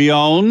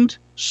 Pre-owned,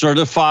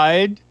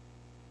 certified,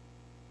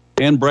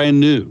 and brand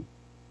new.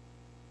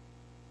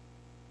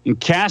 And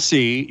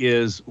Cassie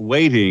is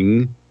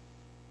waiting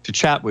to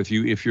chat with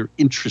you if you're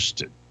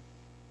interested.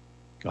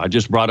 I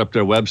just brought up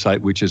their website,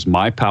 which is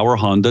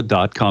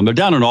mypowerhonda.com. They're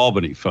down in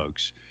Albany,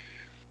 folks.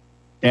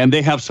 And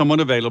they have someone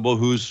available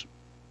who's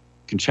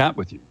can chat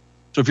with you.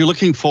 So if you're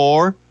looking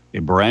for a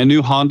brand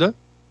new Honda,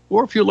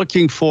 or if you're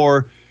looking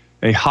for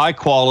a high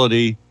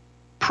quality,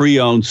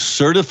 pre-owned,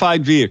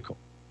 certified vehicle,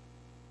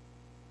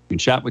 you can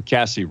chat with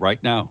Cassie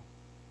right now.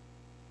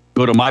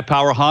 Go to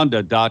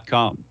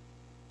mypowerhonda.com.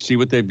 See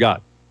what they've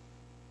got.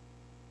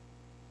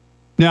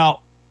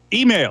 Now,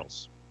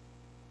 emails.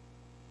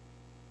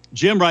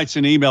 Jim writes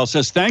an email,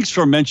 says, thanks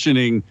for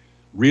mentioning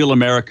Real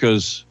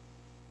America's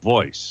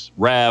voice,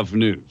 Rav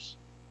News.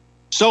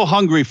 So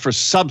hungry for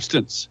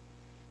substance.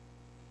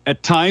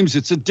 At times,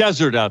 it's a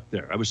desert out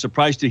there. I was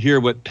surprised to hear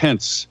what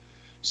Pence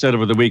said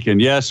over the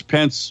weekend. Yes,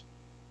 Pence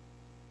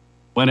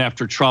went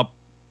after Trump,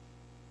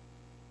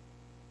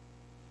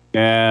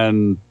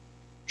 and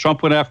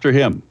Trump went after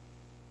him.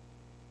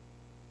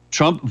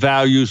 Trump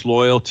values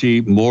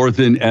loyalty more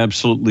than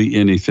absolutely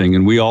anything,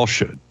 and we all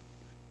should.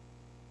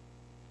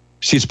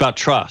 See, it's about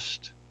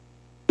trust.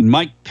 And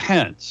Mike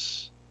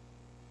Pence,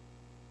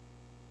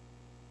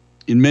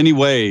 in many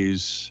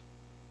ways,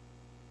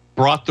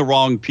 brought the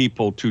wrong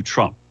people to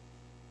Trump.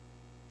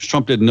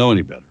 Trump didn't know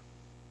any better.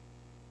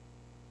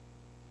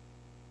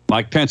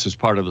 Mike Pence is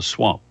part of the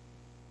swamp.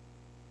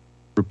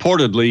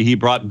 Reportedly, he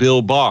brought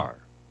Bill Barr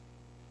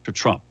to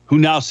Trump, who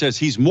now says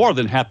he's more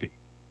than happy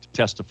to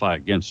testify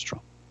against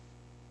Trump.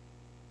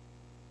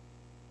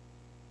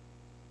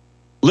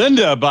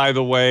 Linda, by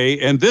the way,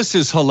 and this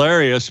is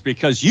hilarious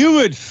because you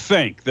would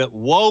think that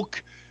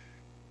woke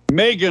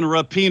Megan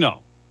Rapinoe,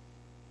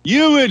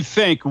 you would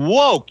think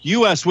woke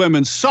U.S.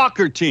 women's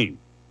soccer team,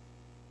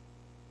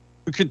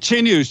 who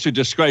continues to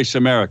disgrace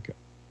America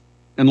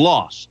and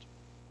lost,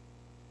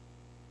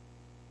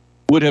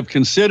 would have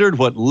considered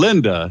what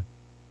Linda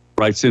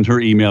writes in her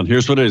email.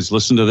 Here's what it is.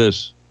 Listen to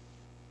this.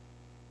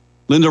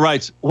 Linda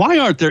writes, why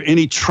aren't there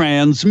any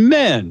trans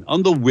men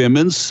on the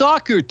women's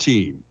soccer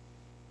team?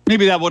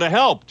 Maybe that would have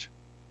helped.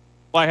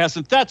 Why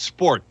hasn't that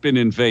sport been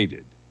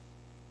invaded?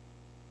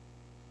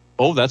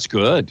 Oh, that's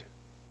good.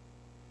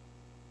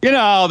 You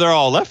know, they're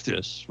all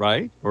leftists,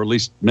 right? Or at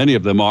least many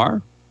of them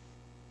are.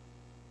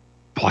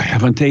 Why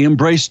haven't they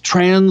embraced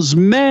trans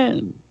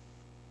men?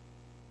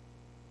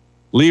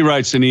 Lee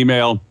writes an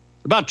email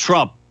about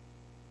Trump.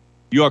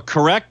 You are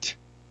correct,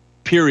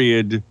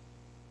 period,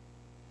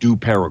 do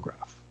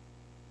paragraph.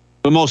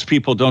 But most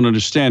people don't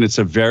understand it's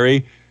a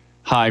very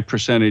high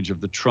percentage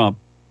of the Trump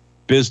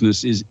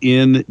business is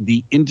in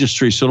the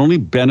industry, so it only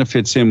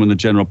benefits him when the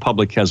general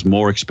public has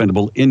more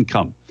expendable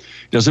income.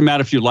 Doesn't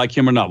matter if you like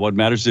him or not. What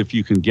matters is if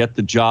you can get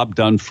the job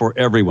done for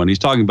everyone. He's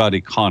talking about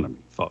economy,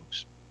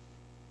 folks.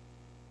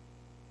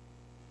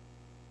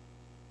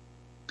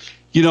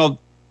 You know,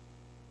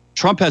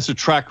 Trump has a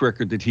track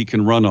record that he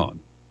can run on.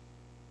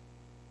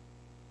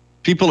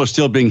 People are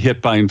still being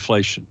hit by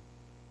inflation.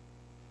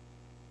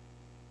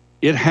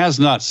 It has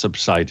not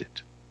subsided.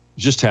 It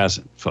just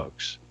hasn't,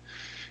 folks.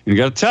 And I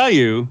got to tell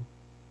you,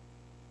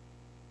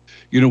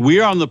 we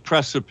are on the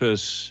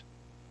precipice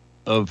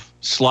of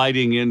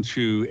sliding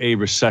into a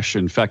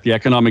recession. In fact, the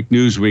economic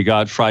news we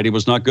got Friday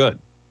was not good.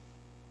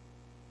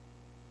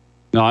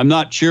 Now, I'm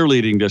not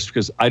cheerleading this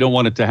because I don't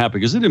want it to happen,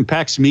 because it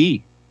impacts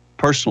me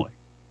personally.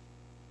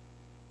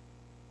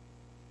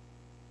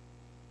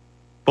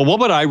 But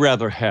what would I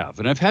rather have?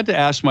 And I've had to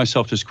ask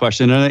myself this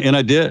question, and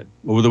I did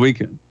over the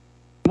weekend.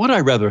 What would I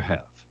rather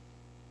have?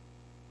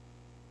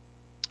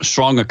 A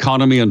strong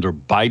economy under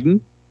Biden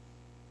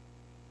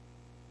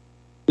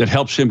that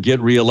helps him get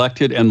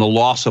reelected, and the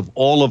loss of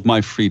all of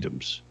my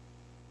freedoms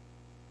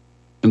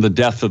and the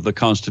death of the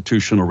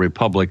constitutional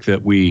republic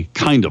that we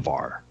kind of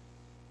are?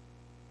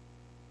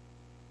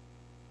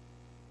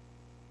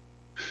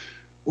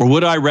 Or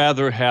would I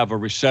rather have a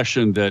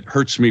recession that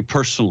hurts me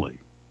personally,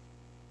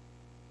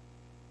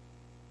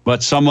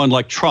 but someone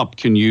like Trump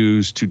can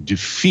use to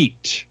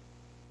defeat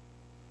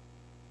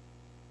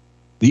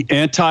the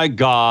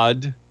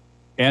anti-God,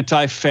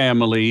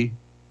 anti-family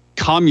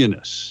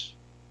communists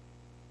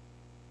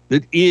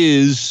that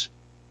is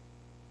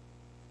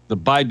the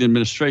Biden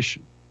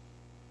administration?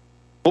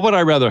 What would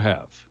I rather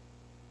have?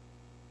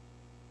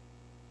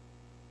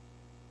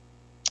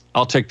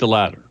 I'll take the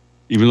latter,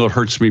 even though it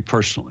hurts me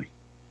personally,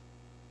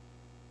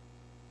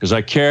 because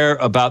I care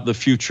about the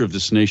future of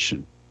this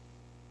nation.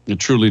 I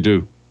truly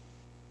do.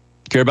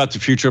 Care about the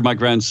future of my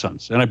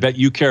grandsons. And I bet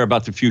you care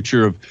about the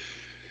future of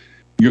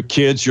your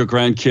kids, your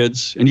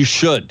grandkids, and you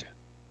should.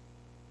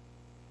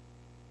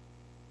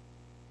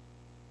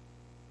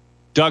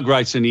 Doug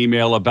writes an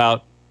email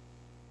about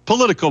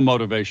political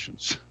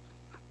motivations.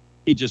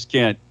 He just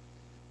can't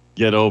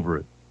get over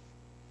it.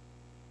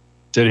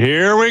 Said,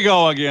 here we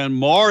go again.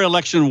 More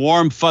election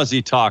warm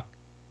fuzzy talk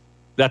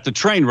that the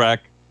train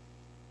wreck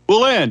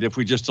will end if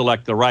we just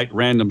elect the right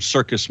random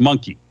circus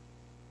monkey.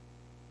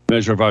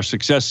 Measure of our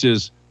success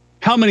is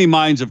how many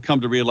minds have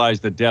come to realize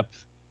the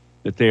depth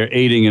that they are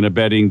aiding and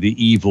abetting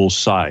the evil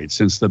side.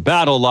 Since the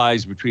battle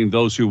lies between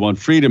those who want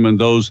freedom and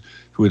those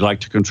who would like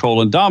to control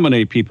and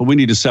dominate people, we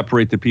need to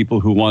separate the people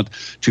who want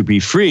to be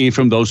free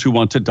from those who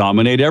want to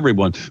dominate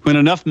everyone. When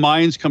enough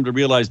minds come to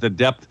realize the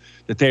depth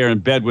that they are in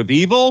bed with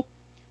evil,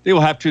 they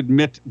will have to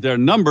admit their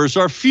numbers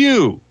are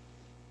few,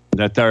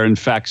 that they're in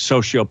fact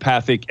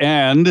sociopathic,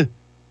 and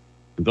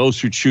those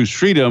who choose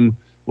freedom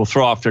will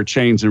throw off their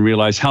chains and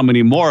realize how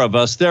many more of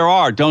us there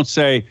are. Don't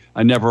say,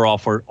 I never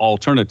offered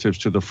alternatives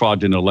to the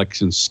fraudulent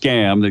election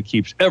scam that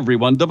keeps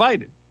everyone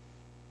divided.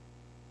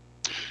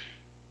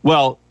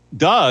 Well,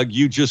 Doug,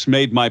 you just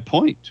made my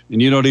point,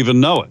 and you don't even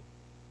know it.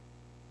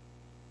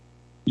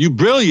 You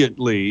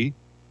brilliantly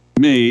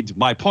made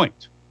my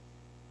point.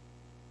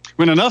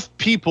 When enough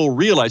people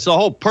realize the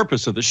whole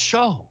purpose of the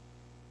show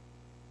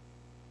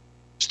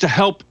is to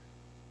help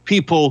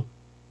people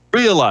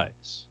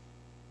realize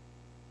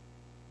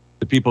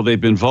the people they've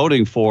been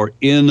voting for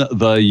in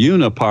the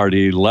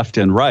uniparty, left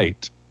and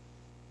right,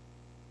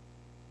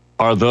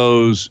 are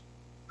those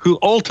who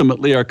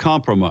ultimately are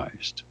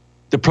compromised,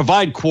 to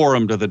provide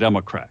quorum to the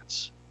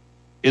Democrats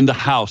in the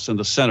House and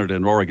the Senate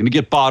in Oregon, to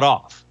get bought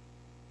off,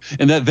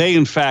 and that they,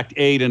 in fact,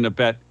 aid and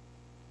abet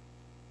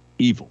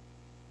evil.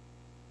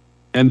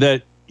 And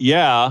that,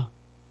 yeah,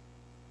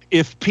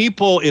 if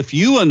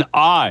you and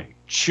I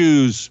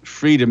choose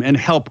freedom and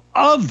help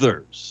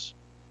others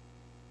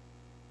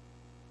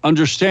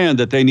understand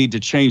that they need to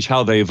change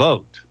how they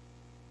vote,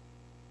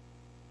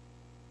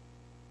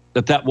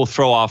 that will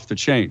throw off the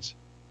chains.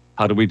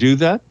 How do we do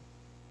that?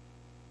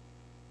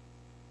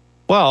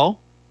 Well,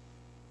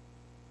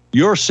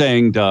 you're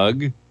saying,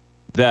 Doug,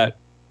 that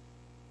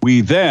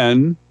we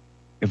then,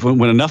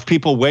 when enough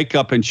people wake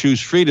up and choose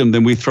freedom,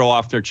 then we throw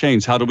off their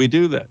chains. How do we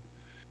do that?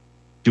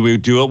 Do we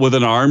do it with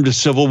an armed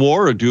civil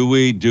war, or do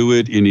we do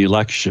it in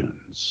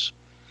elections?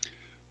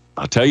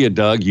 I'll tell you,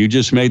 Doug, you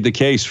just made the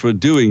case for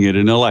doing it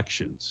in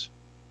elections.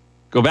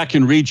 Go back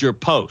and read your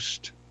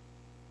post.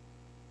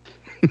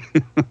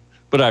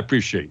 But I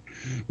appreciate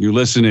you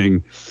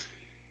listening.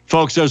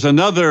 Folks, there's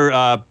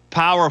another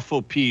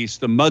powerful piece.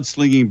 The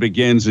mudslinging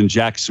begins in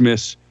Jack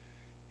Smith's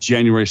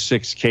January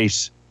 6th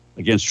case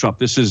against Trump.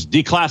 This is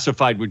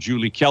Declassified with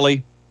Julie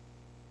Kelly.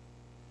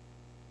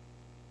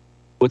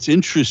 What's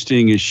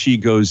interesting is she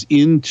goes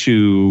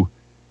into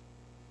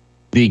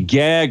the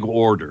gag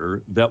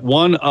order that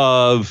one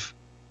of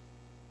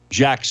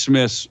Jack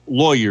Smith's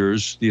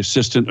lawyers, the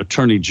Assistant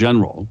Attorney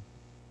General,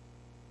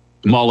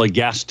 Molly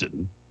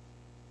Gaston,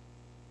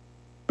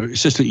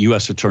 Assistant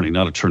U.S. Attorney,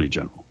 not Attorney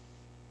General,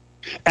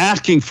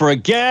 asking for a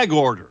gag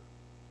order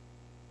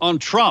on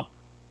Trump.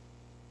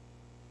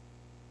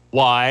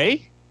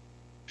 Why?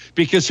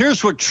 Because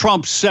here's what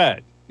Trump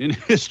said in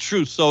his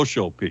Truth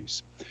Social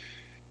piece.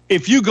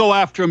 If you go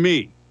after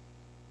me,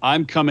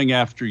 I'm coming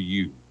after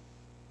you.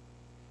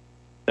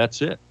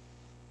 That's it.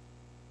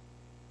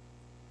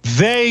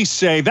 They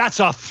say that's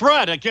a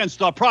threat against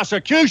the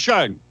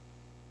prosecution.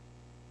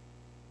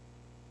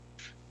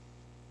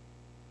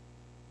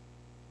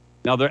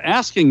 Now they're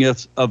asking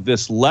us of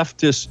this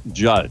leftist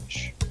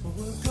judge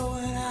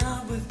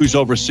who's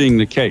overseeing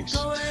the case,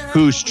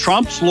 whose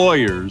Trump's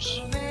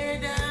lawyers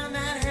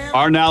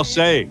are now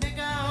saying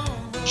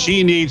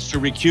she needs to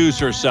recuse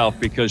herself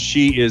because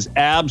she is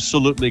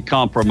absolutely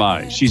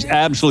compromised. She's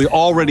absolutely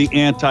already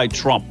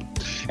anti-Trump,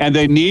 and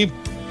they need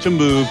to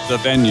move the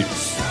venue.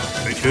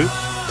 They do.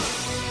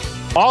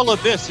 All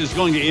of this is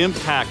going to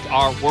impact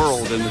our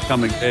world in the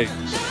coming days.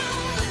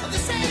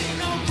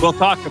 We'll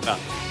talk about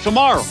it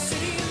tomorrow.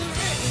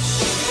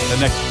 The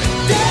next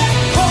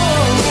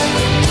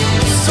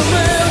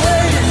thing.